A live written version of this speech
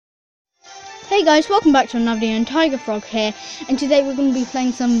Hey guys, welcome back to another video, and Tiger Frog here, and today we're going to be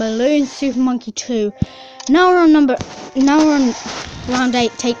playing some Balloon Super Monkey 2. Now we're on round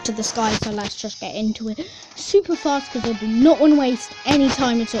 8, Take to the Sky, so let's just get into it super fast because I do not want to waste any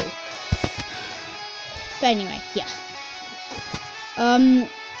time at all. But anyway, yeah.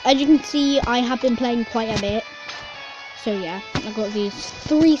 As you can see, I have been playing quite a bit. So yeah, I got these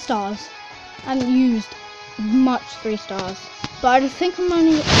 3 stars. I haven't used much 3 stars. But I think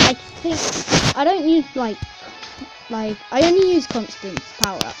I don't use like I only use constant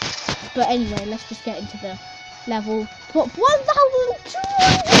power up. But anyway, let's just get into the level. What,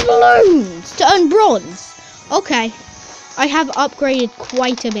 1,200 balloons to earn bronze? Okay, I have upgraded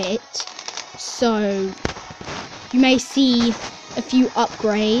quite a bit, so you may see a few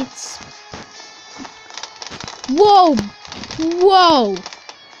upgrades. Whoa! Whoa!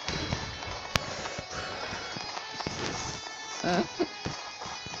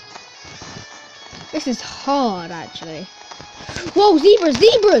 This is hard, actually. Whoa, zebras,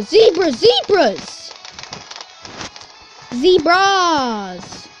 zebras, zebras, zebras!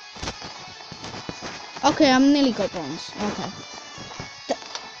 Zebras! Okay, I'm nearly got bronze. Okay.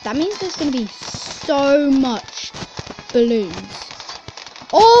 That means there's going to be so much balloons.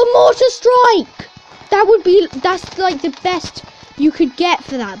 Oh, mortar strike! That's like the best you could get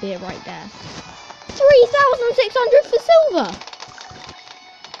for that bit right there. 3,600 for silver.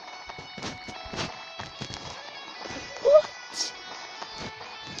 What?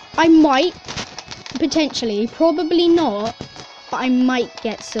 I might, potentially, probably not, but I might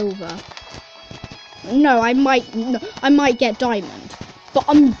get silver. No, I might get diamond, but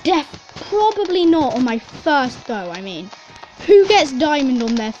I'm probably not on my first go. I mean, who gets diamond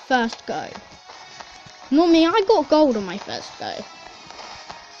on their first go? Not me. I got gold on my first go.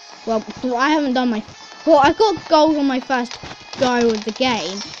 Well, I haven't done my... Well, I got gold on my first go of the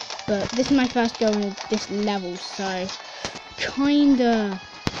game, but this is my first go on this level, so... Kinda...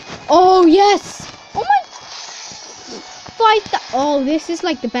 Oh, yes! Oh my... 5,000... Oh, this is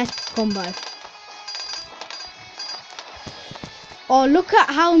like the best combo. Oh, look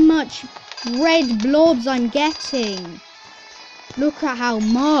at how much red blobs I'm getting. Look at how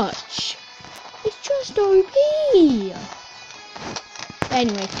much. It's just OP.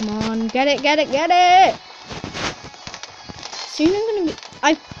 Anyway, come on, get it, get it, get it! Soon I'm gonna be...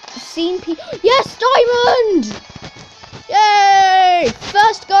 I've seen people... Yes, diamond! Yay!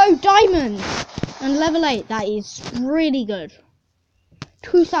 First go, diamonds! And level 8, that is really good.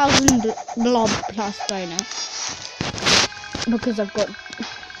 2,000 blob plus bonus. Because I've got...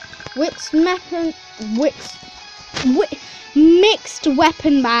 mixed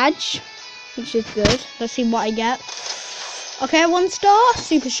weapon badge, which is good. Let's see what I get. Okay, 1 star,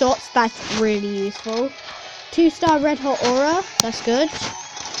 super shots, that's really useful. 2-star red hot aura, that's good.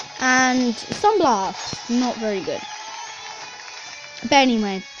 And sunblast, not very good. But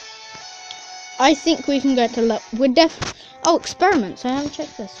anyway, I think we can get to oh, experiments, I haven't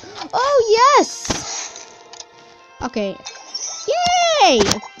checked this. Oh, yes! Okay, yay!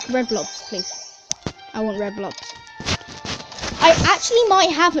 Red blobs, please. I want red blobs. I actually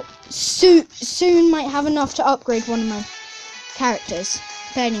might have, soon might have enough to upgrade one of my characters.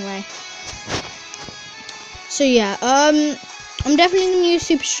 But anyway, so yeah, I'm definitely gonna use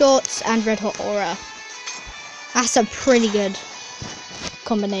super shorts and red hot aura. That's a pretty good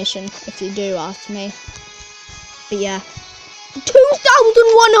combination, if you do ask me. But yeah,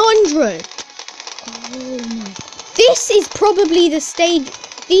 2,100. Oh my! This is probably the stage.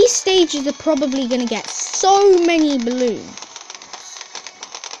 These stages are probably gonna get so many balloons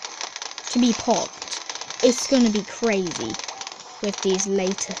to be popped. It's gonna be crazy with these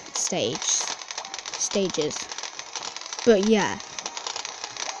later stages. But yeah.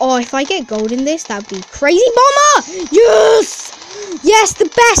 Oh, if I get gold in this, that'd be crazy. Bomber! Yes! Yes, the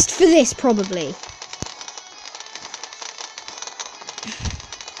best for this, probably.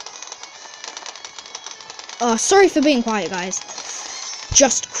 Oh, sorry for being quiet, guys.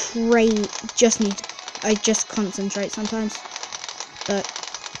 I just concentrate sometimes. But...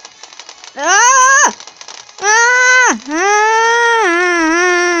 Ah!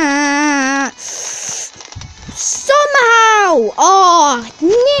 Somehow! Oh, I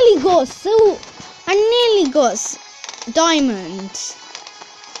nearly got I nearly got diamond.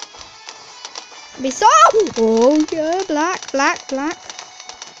 Oh yeah, black, black, black.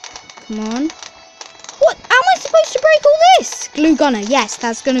 Come on. What? How am I supposed to break all this? Glue gunner. Yes,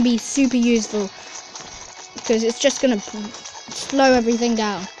 that's going to be super useful because it's just going to slow everything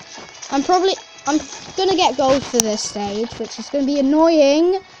down. I'm gonna get gold for this stage, which is gonna be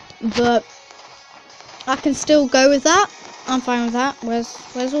annoying, but I can still go with that. I'm fine with that.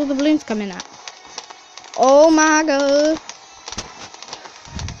 Where's all the balloons coming at? Oh my god.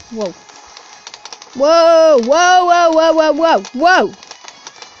 Whoa. Whoa, whoa, whoa, whoa, whoa, whoa, whoa.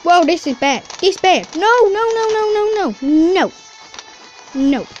 Whoa, this is bad. This is bad. No, no, no, no, no, no. No.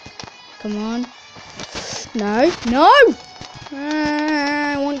 No. Come on. No. No.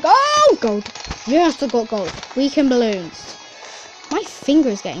 I want gold. Gold. Yes, I got gold. Weaken balloons. My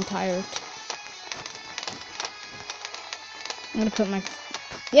finger's getting tired. I'm gonna put my...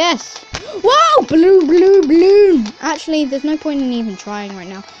 Yes! Whoa! Balloon, balloon, balloon! Actually, there's no point in even trying right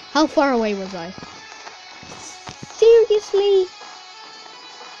now. How far away was I? Seriously?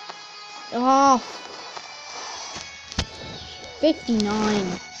 Oh.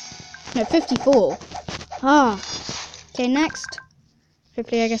 59. No, 54. Ah. Okay, next.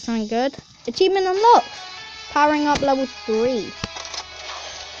 Hopefully I get something good. Achievement unlocked. Powering up level 3.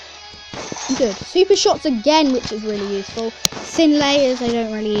 Good. Super shots again, which is really useful. Thin layers, I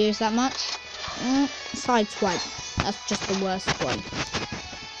don't really use that much. Side swipe. That's just the worst one.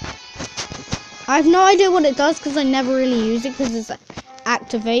 I have no idea what it does because I never really use it because it's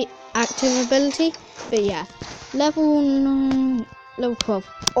active ability. But yeah. Level 12.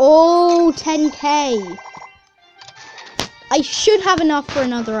 Oh, 10k. I should have enough for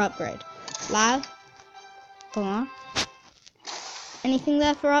another upgrade. Lad. Come on. Anything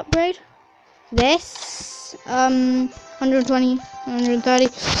there for upgrade? This, 120, 130,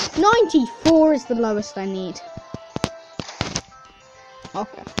 94 is the lowest I need.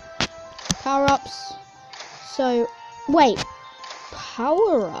 Okay. Power-ups. So, wait.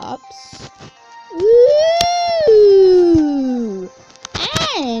 Power-ups? Ooh!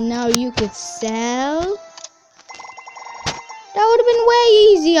 And now you could sell. That would have been way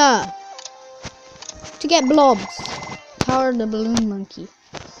easier. To get blobs. Power the balloon monkey.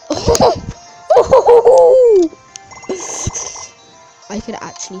 I could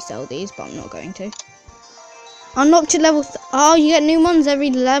actually sell these, but I'm not going to. Unlock to level... Oh, you get new ones every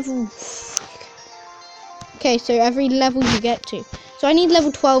level. Okay, so every level you get to. So I need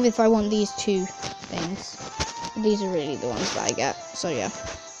level 12 if I want these two things. These are really the ones that I get, so yeah.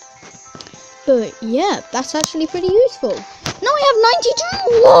 But yeah, that's actually pretty useful. Now I have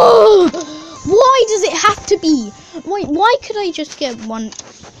 92! Whoa! Why does it have to be? Why could I just get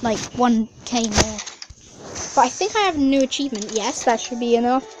 1k more? But I think I have a new achievement. Yes, that should be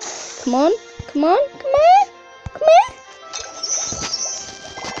enough. Come on, come on, come on, come on.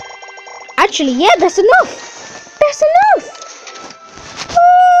 Actually, yeah, that's enough. That's enough.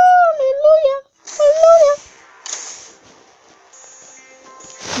 Hallelujah, hallelujah.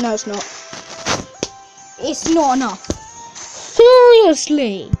 No, it's not. It's not enough.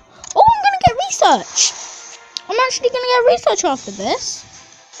 Seriously. Oh, I'm gonna get research. I'm actually gonna get research after this.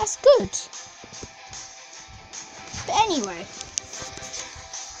 That's good. But anyway.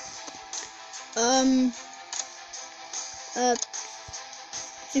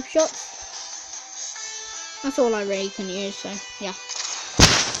 Super shots. That's all I really can use, so yeah.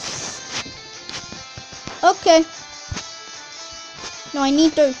 Okay. No, I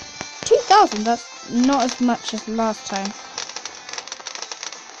need those 2,000. That's not as much as last time.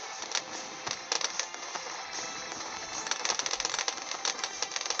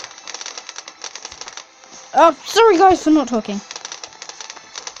 Oh, sorry guys for not talking.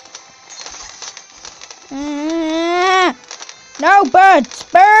 No, birds!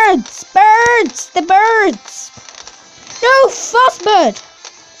 Birds! Birds! The birds! No, fast bird!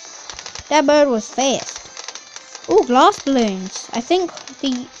 That bird was fast. Oh, glass balloons. I think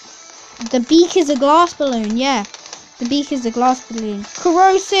the beak is a glass balloon, yeah. The beak is a glass balloon.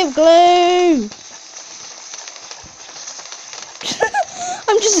 Corrosive glue!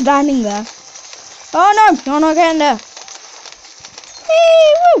 I'm just standing there. Oh no, you're not getting there.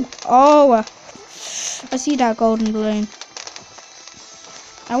 Hey, woo! Oh, I see that golden balloon.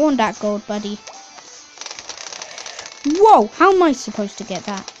 I want that gold, buddy. Whoa, how am I supposed to get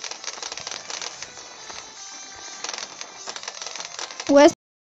that?